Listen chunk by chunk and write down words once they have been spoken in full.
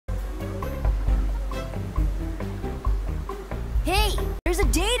Hey, there's a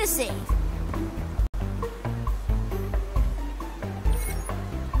data save.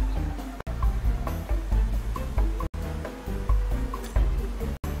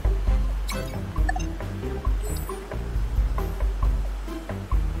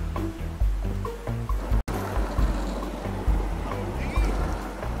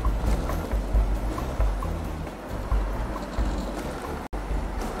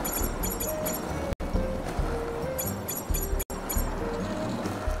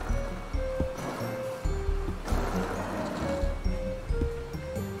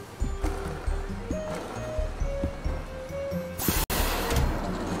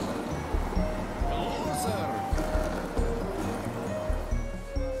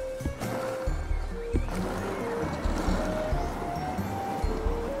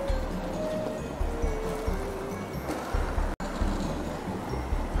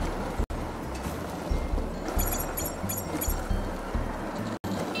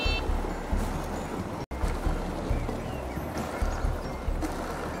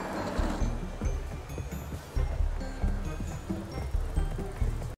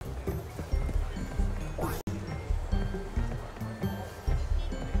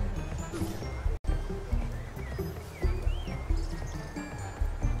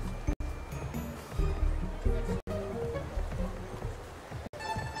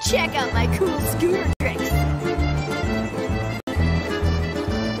 Check out my cool scooter tricks!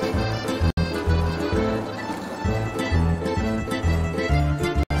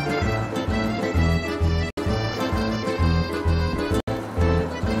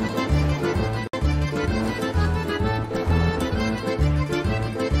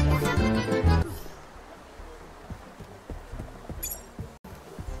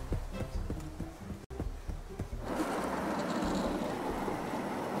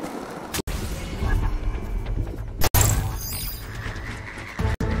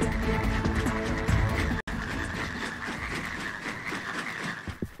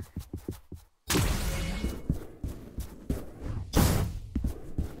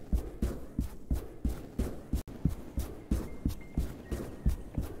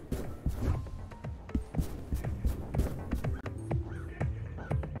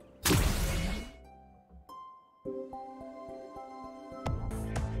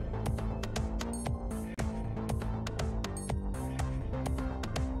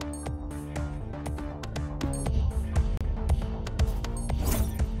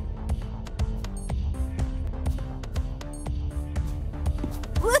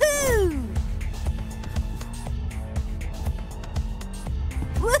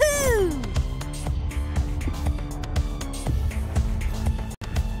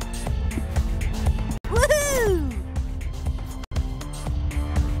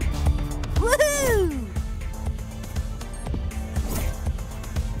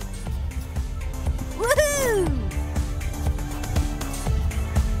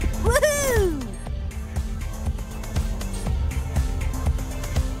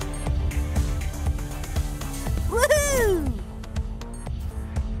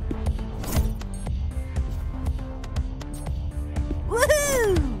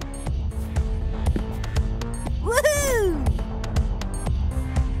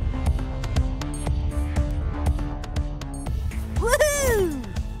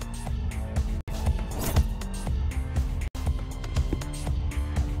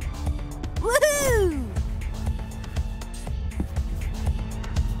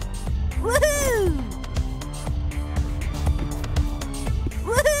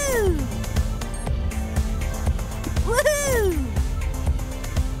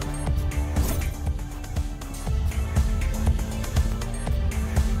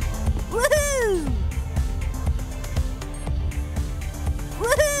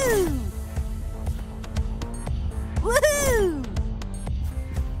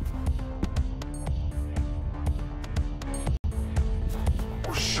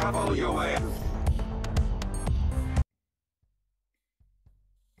 Shovel your ass.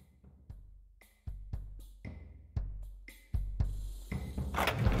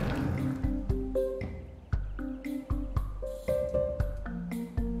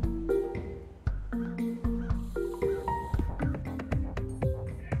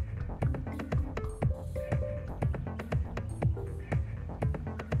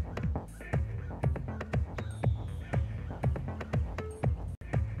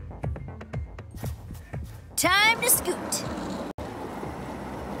 Time to scoot.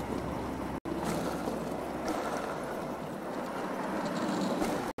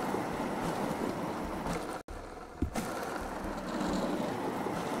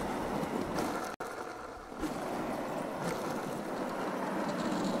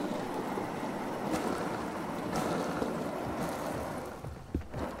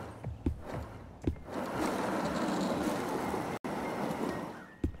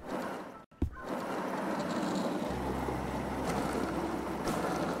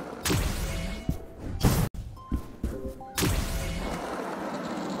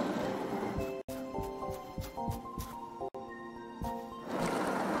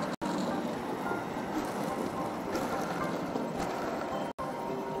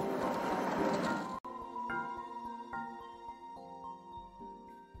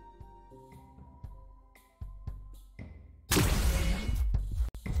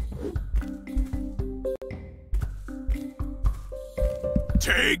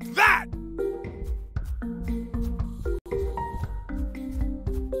 Take that!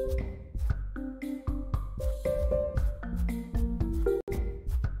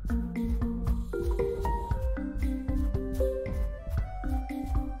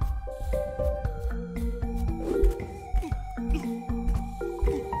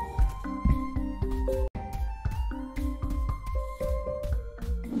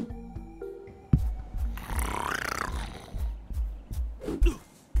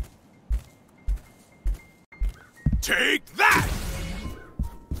 Take that!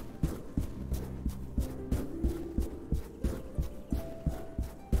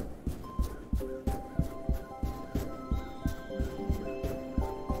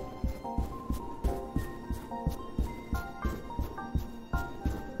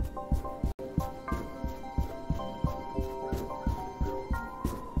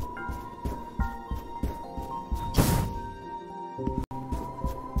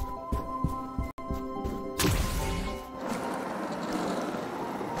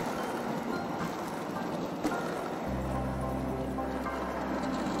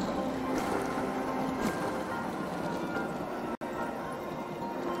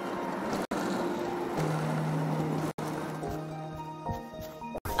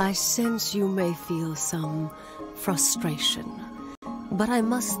 I sense you may feel some frustration, but I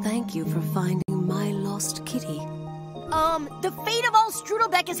must thank you for finding my lost kitty. The fate of all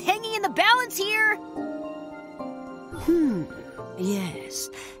Strudelbeck is hanging in the balance here! Yes.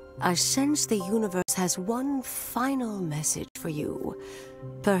 I sense the universe has one final message for you.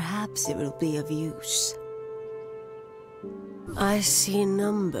 Perhaps it will be of use. I see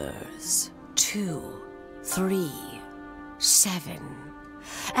numbers 2, 3, 7,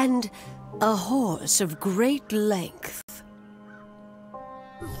 and a horse of great length.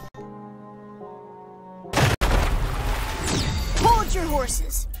 Hold your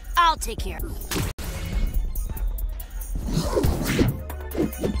horses. I'll take care of them.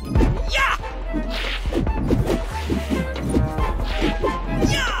 Yeah!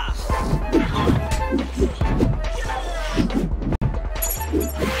 Yeah!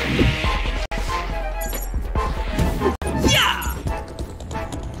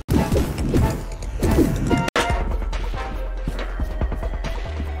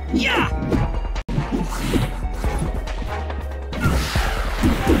 Yeah!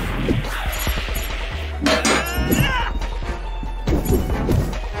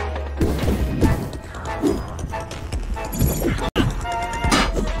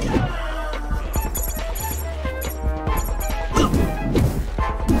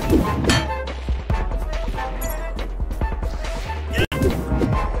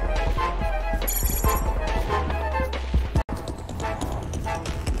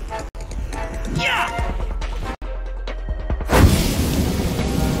 Yeah!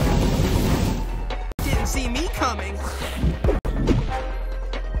 Didn't see me coming.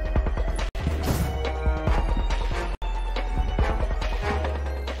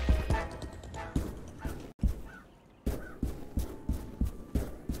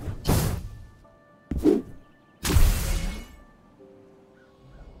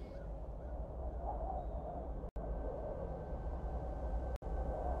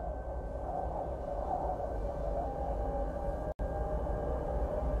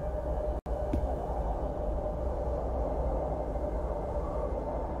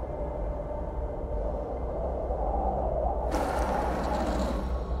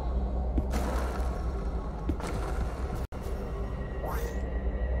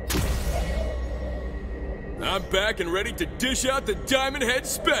 I'm back and ready to dish out the Diamond Head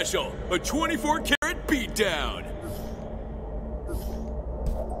Special, a 24-karat beatdown.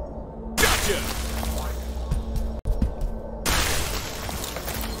 Gotcha!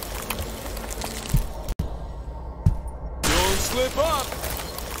 Don't slip up!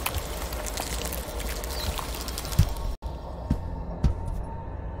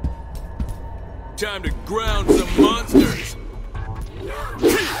 Time to ground some monsters.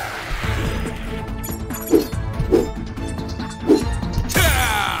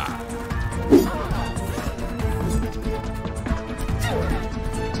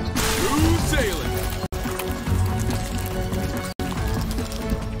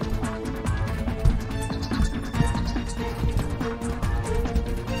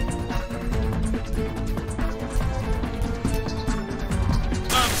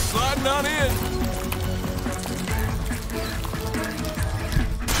 On in.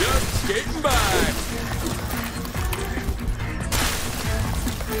 Just skating by.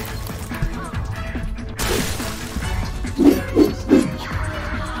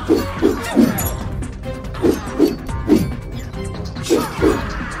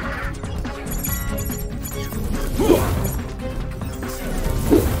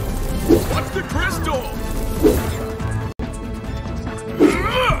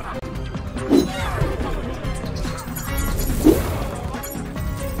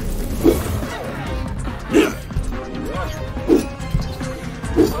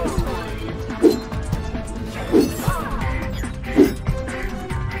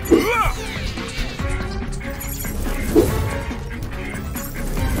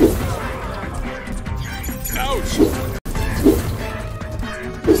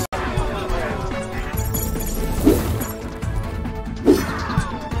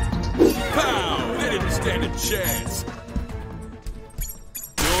 stand a chance.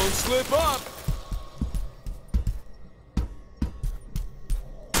 Don't slip up.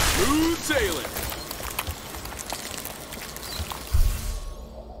 Smooth sailing.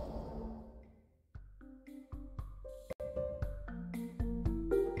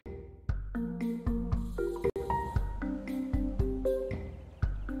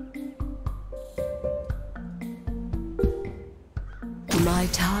 My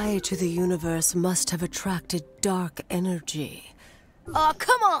tie to the universe must have attracted dark energy. Aw,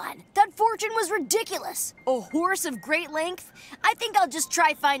 come on! That fortune was ridiculous! A horse of great length? I think I'll just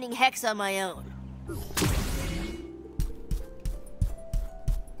try finding Hex on my own.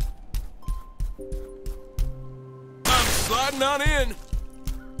 I'm sliding on in.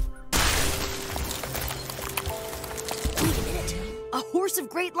 Wait a minute. A horse of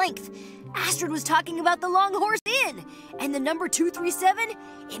great length. Astrid was talking about the Long Horse Inn. And the number 237?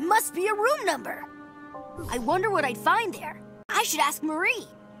 It must be a room number. I wonder what I'd find there. I should ask Marie.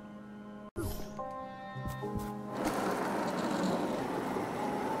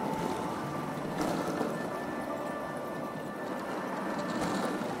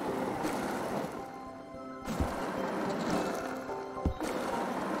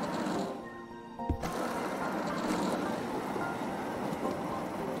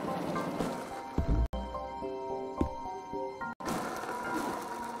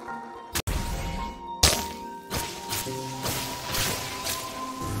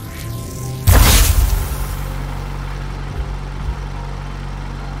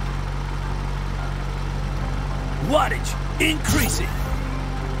 Wattage increasing.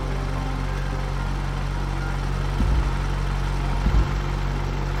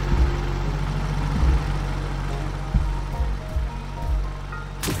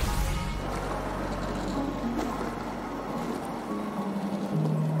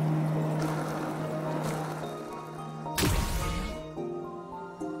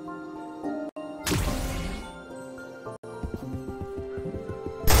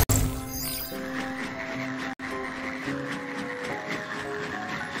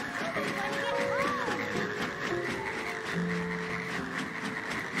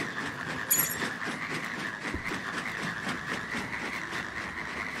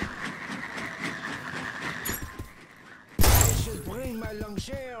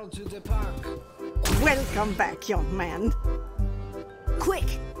 To the park. Welcome back, young man. Quick!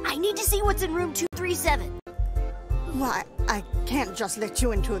 I need to see what's in room 237. Why, I can't just let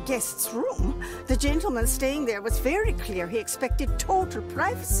you into a guest's room. The gentleman staying there was very clear he expected total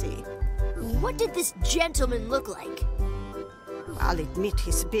privacy. What did this gentleman look like? I'll admit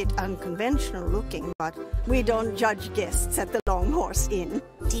he's a bit unconventional looking, but we don't judge guests at the Long Horse Inn.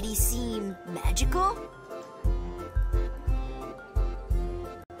 Did he seem magical?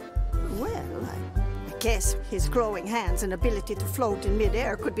 Well, I guess his glowing hands and ability to float in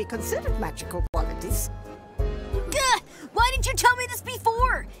midair could be considered magical qualities. Gah! Why didn't you tell me this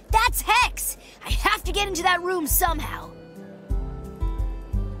before? That's Hex! I have to get into that room somehow.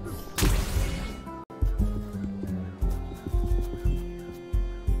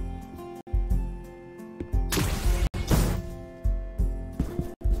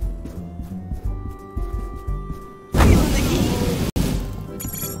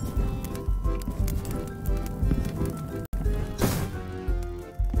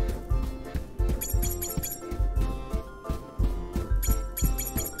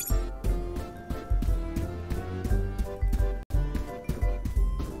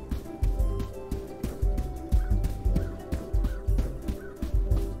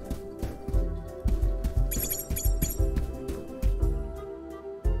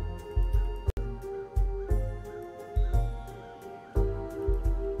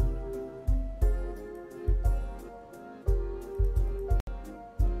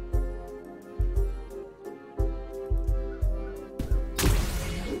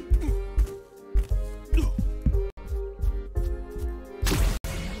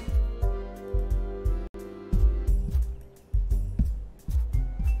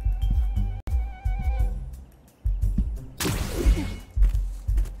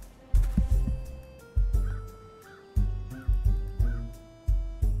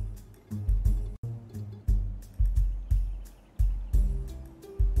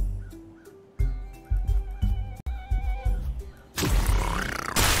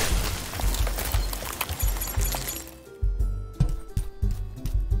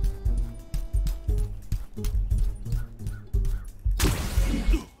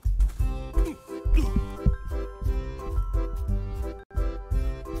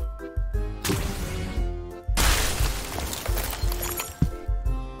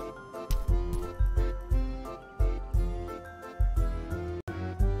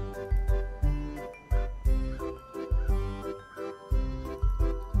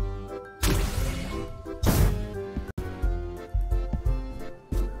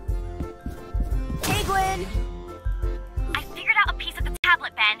 Penguin? I figured out a piece of the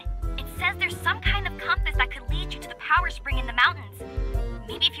tablet, Ben. It says there's some kind of compass that could lead you to the power spring in the mountains.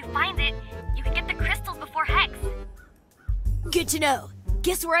 Maybe if you find it, you could get the crystals before Hex. Good to know.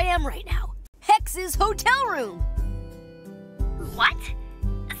 Guess where I am right now? Hex's hotel room. What?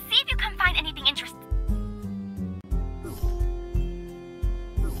 See if you can find anything interesting.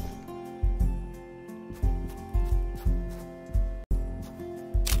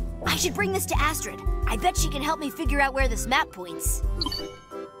 I should bring this to Astrid. I bet she can help me figure out where this map points.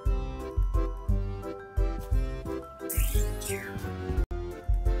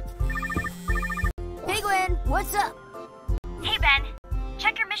 Penguin, what's up? Hey, Ben.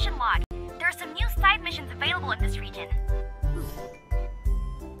 Check your mission log. There are some new side missions available in this region.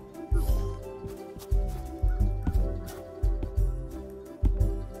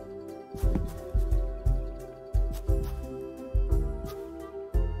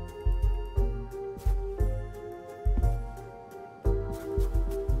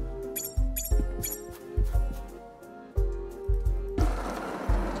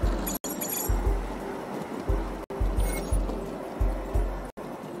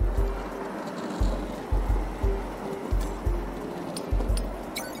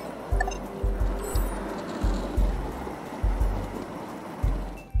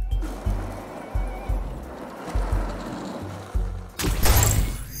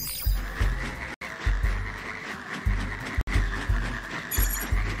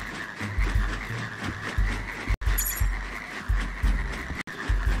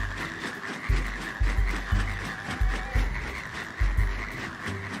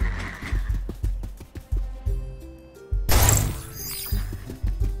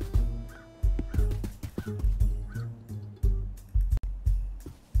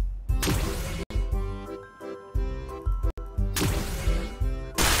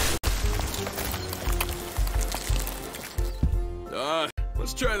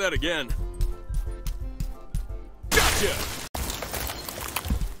 Let's try that again. Gotcha!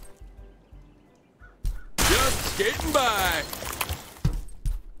 Just skating by.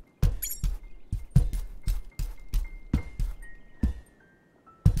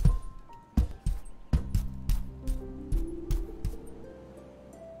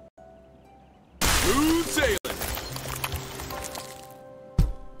 Smooth sailing.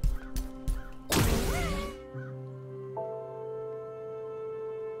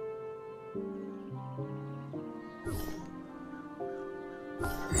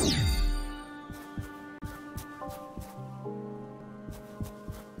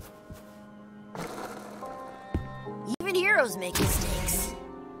 Even heroes make mistakes.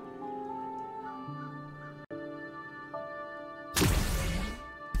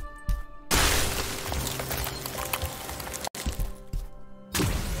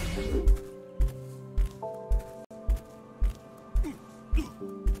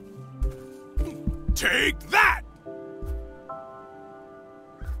 Take that!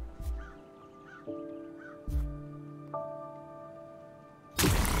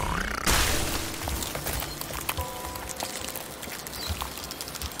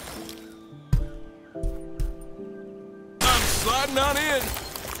 I'm sliding on in.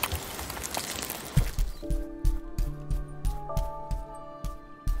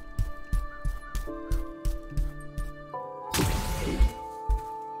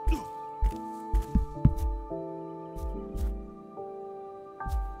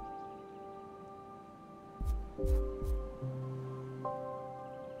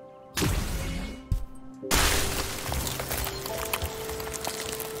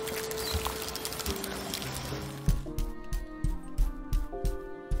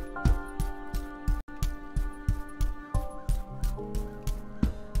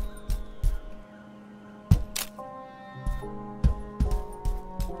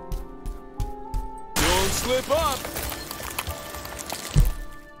 Slip up.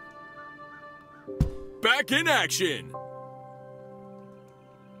 Back in action.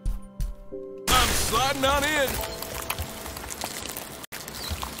 I'm sliding on in.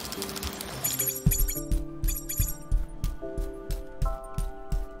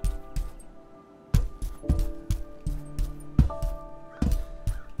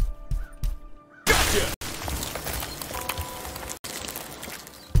 Gotcha.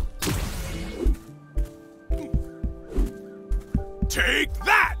 Take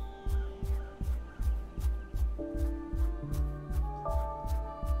that!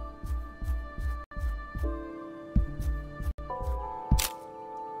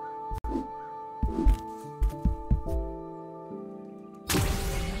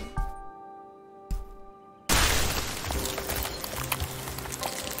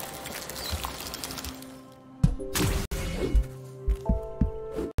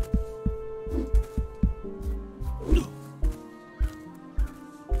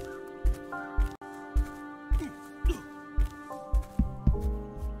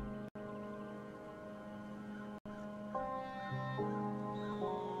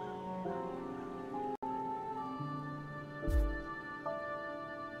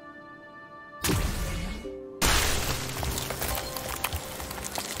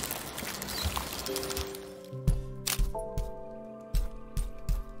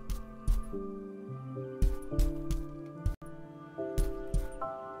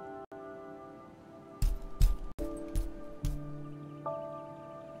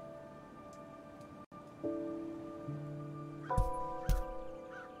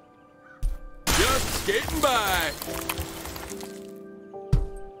 skating by.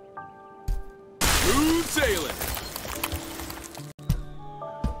 Smooth sailing.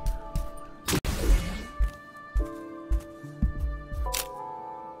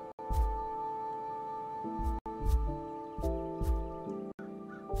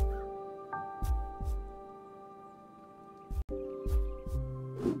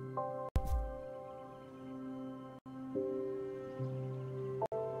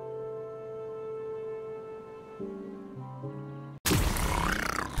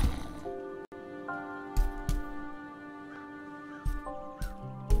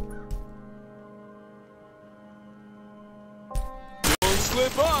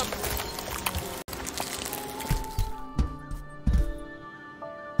 Slip up.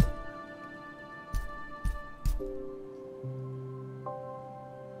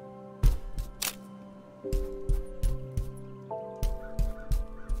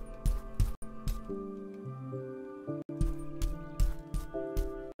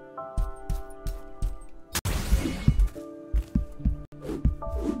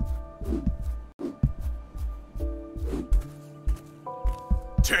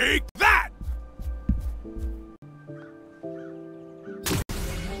 Take that!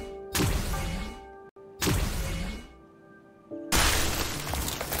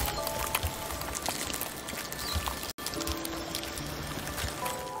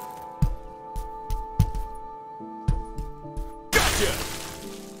 Gotcha!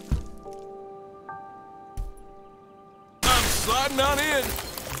 I'm sliding on in.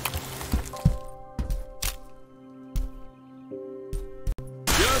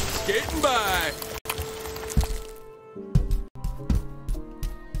 Skating by.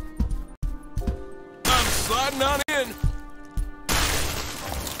 I'm sliding on in.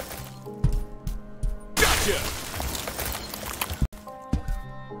 Gotcha.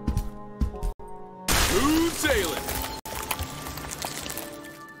 Smooth sailing.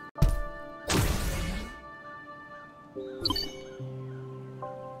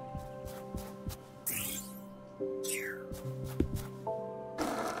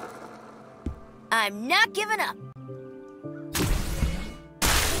 I'm not giving up.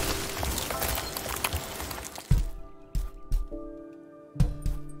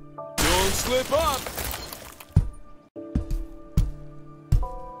 Don't slip up.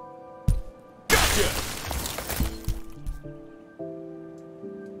 Gotcha.